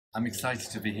I'm excited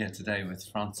to be here today with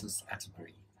Francis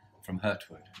Atterbury from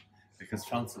Hurtwood, because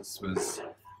Francis was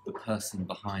the person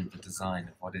behind the design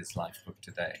of what is LifeBook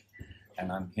today.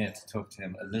 And I'm here to talk to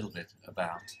him a little bit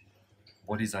about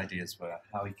what his ideas were,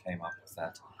 how he came up with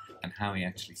that, and how he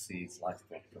actually sees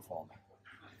LifeBook performing.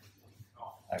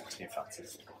 Over to you,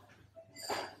 Francis.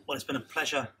 Well, it's been a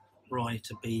pleasure, Roy,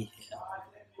 to be here.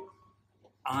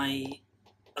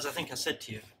 As I think I said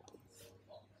to you,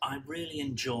 I really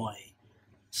enjoy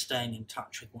staying in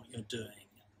touch with what you're doing,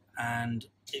 and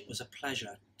it was a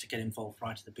pleasure to get involved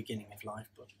right at the beginning of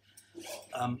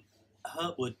LifeBook.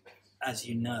 Hurtwood, as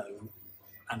you know,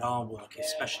 and our work is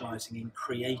specialising in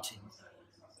creating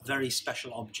very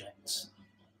special objects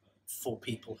for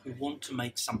people who want to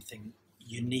make something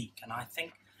unique. And I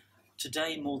think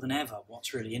today more than ever,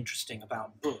 what's really interesting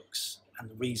about books, and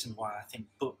the reason why I think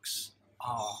books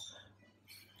are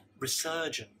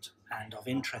resurgent and of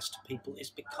interest to people, is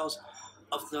because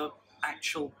of the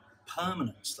actual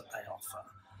permanence that they offer,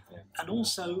 and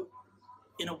also,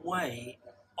 in a way,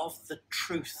 of the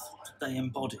truth that they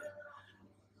embody.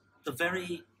 The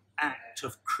very act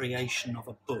of creation of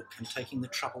a book and taking the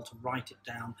trouble to write it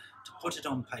down, to put it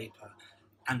on paper,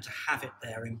 and to have it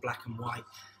there in black and white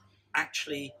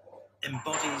actually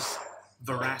embodies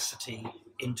veracity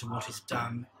into what is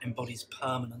done, embodies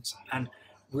permanence, and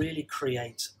really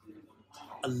creates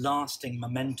a lasting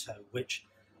memento which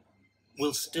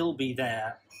will still be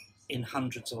there in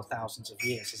hundreds or thousands of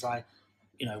years. As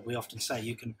we often say,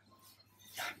 you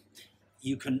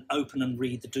can open and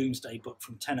read the Doomsday Book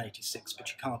from 1086, but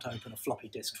you can't open a floppy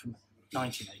disk from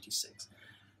 1986.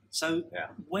 So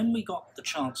when we got the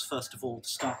chance, first of all, to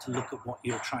start to look at what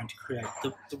you're trying to create,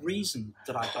 the reason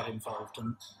that I got involved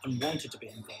and wanted to be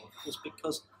involved was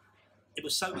because it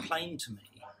was so plain to me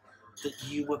that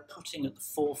you were putting at the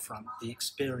forefront the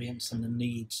experience and the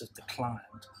needs of the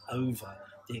client over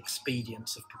the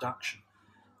expedience of production.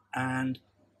 And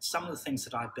some of the things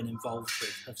that I've been involved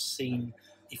with have seen,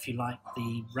 if you like,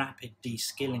 the rapid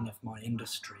de-skilling of my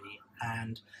industry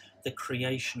and the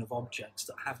creation of objects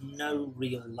that have no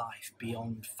real life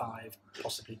beyond 5,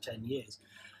 possibly 10 years.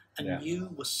 And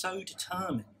you were so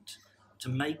determined to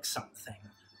make something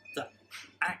that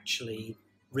actually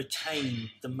retain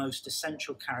the most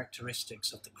essential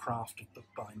characteristics of the craft of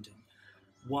bookbinding,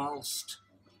 whilst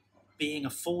being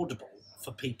affordable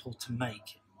for people to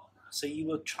make. So you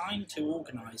were trying to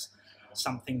organise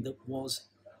something that was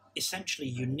essentially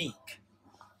unique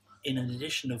in an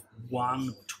edition of 1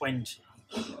 or 20,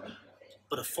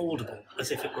 but affordable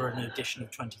as if it were an edition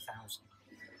of 20,000.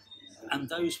 And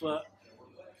those were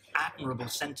admirable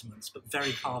sentiments, but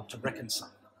very hard to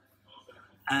reconcile.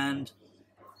 And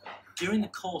during the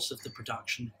course of the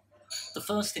production, the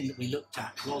first thing that we looked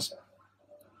at was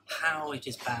how it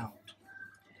is bound.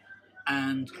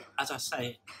 And as I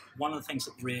say, one of the things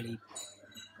that really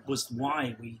was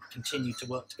why we continued to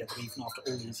work together even after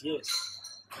all these years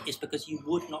is because you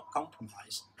would not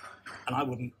compromise, and I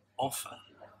wouldn't offer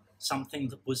something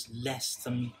that was less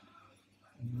than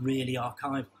really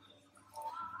archival.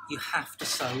 You have to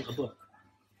sew a book.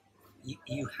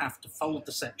 You have to fold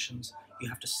the sections, you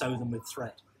have to sew them with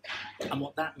thread. And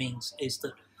what that means is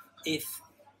that if,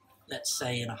 let's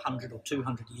say, in 100 or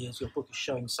 200 years, your book is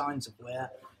showing signs of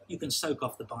wear, you can soak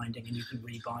off the binding and you can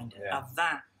rebind it. Now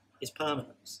that is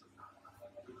permanence.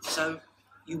 So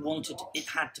you wanted, it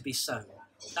had to be sewn.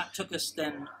 That took us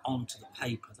then on to the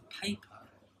paper. The paper,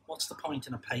 what's the point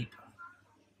in a paper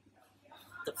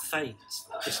that fades,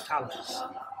 discolours?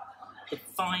 The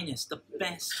finest, the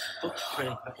best book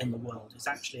paper in the world is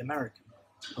actually American,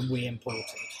 and we import it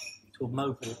to a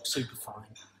Mohawk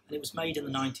Superfine, and it was made in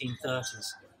the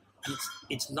 1930s. And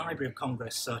it's Library of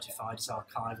Congress certified as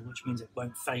archival, which means it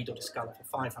won't fade or discolour for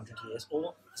 500 years,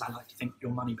 or, as I like to think,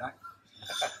 your money back.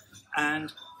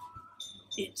 And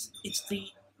it's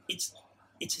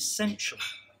essential,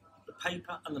 the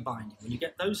paper and the binding. When you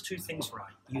get those two things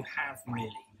right, you have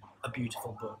really a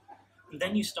beautiful book. And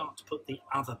then you start to put the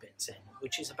other bits in,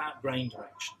 which is about grain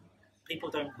direction. People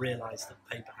don't realise that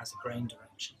paper has a grain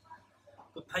direction.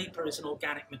 But paper is an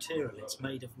organic material. It's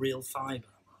made of real fibre.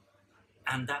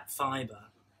 And that fibre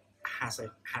has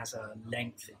a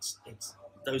length. It's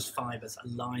those fibres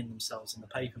align themselves in the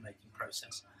paper-making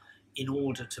process in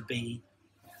order to be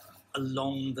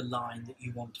along the line that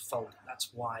you want to fold it. That's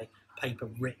why paper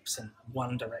rips in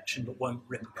one direction but won't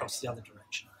rip across the other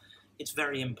direction. It's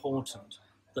very important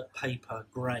that paper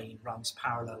grain runs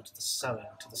parallel to the sewing,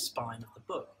 to the spine of the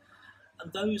book.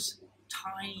 And those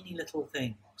tiny little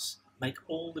things make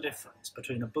all the difference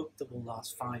between a book that will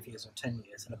last 5 years or 10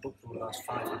 years and a book that will last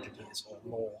 500 years or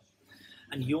more.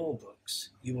 And your books,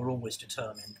 you were always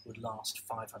determined, would last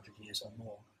 500 years or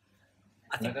more.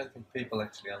 I don't think people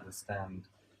actually understand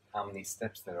how many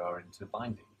steps there are into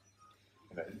binding.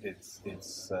 You know,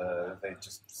 they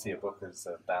just see a book as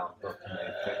a bound book and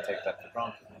they take that for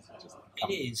granted.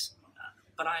 It is,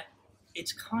 but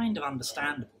it's kind of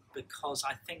understandable, because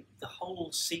I think the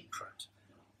whole secret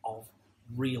of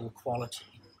real quality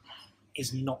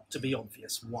is not to be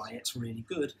obvious why it's really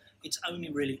good. It's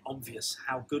only really obvious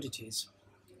how good it is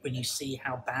when you see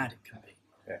how bad it can be.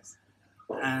 Yes.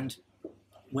 And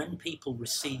when people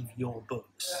receive your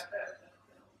books,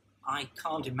 I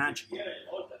can't imagine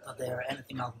that they're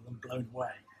anything other than blown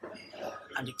away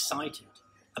and excited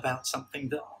about something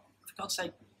that, for God's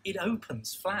sake, it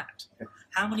opens flat.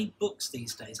 How many books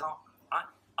these days are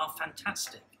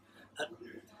fantastic?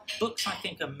 Books, I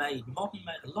think, are made,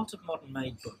 a lot of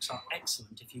modern-made books are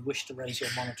excellent if you wish to raise your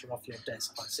monitor off your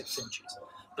desk by 6 inches,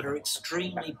 but are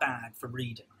extremely bad for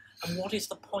reading. And what is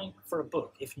the point for a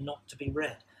book if not to be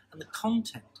read? And the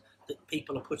content that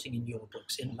people are putting in your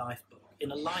books, in a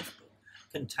LifeBook,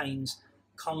 contains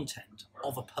content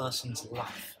of a person's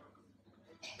life.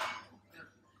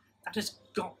 That has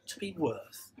got to be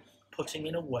worth putting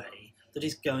in a way that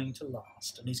is going to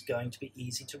last and is going to be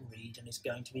easy to read and is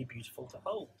going to be beautiful to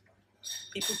hold.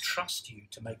 People trust you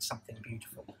to make something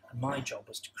beautiful, and my job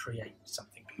was to create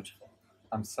something beautiful.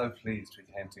 I'm so pleased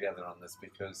we came together on this,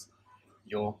 because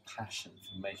your passion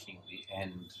for making the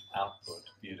end output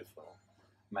beautiful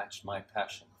matched my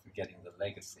passion for getting the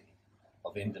legacy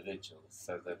of individuals,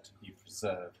 so that you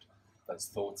preserved those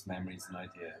thoughts, memories and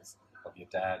ideas of your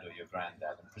dad or your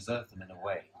granddad and preserved them in a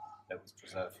way that was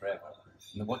preserved forever.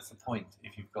 And what's the point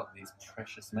if you've got these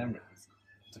precious memories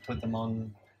to put them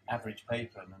on average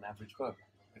paper and an average book?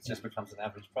 It just becomes an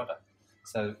average product.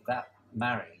 So that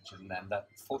marriage and that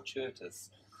fortuitous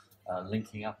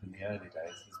linking up in the early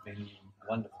days has been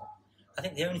wonderful. I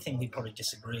think the only thing we probably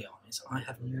disagree on is I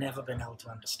have never been able to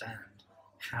understand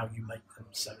how you make them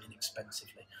so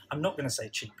inexpensively. I'm not going to say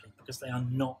cheaply, because they are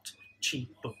not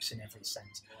cheap books in every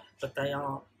sense, but they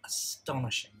are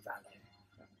astonishing value.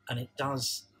 And it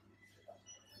does...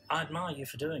 I admire you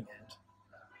for doing it.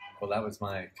 Well, that was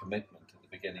my commitment at the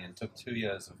beginning, and took 2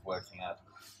 years of working out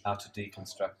how to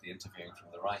deconstruct the interviewing from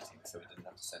the writing, so we didn't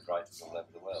have to send writers all over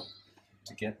the world,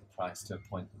 to get the price to a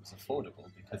point that was affordable.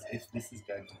 Because if this is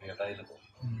going to be available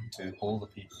to all the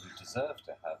people who deserve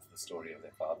to have the story of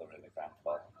their father or their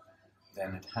grandfather,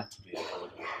 then it had to be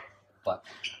affordable, but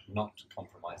not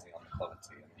compromising on the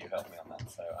quality, and you helped me on that,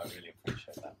 so I really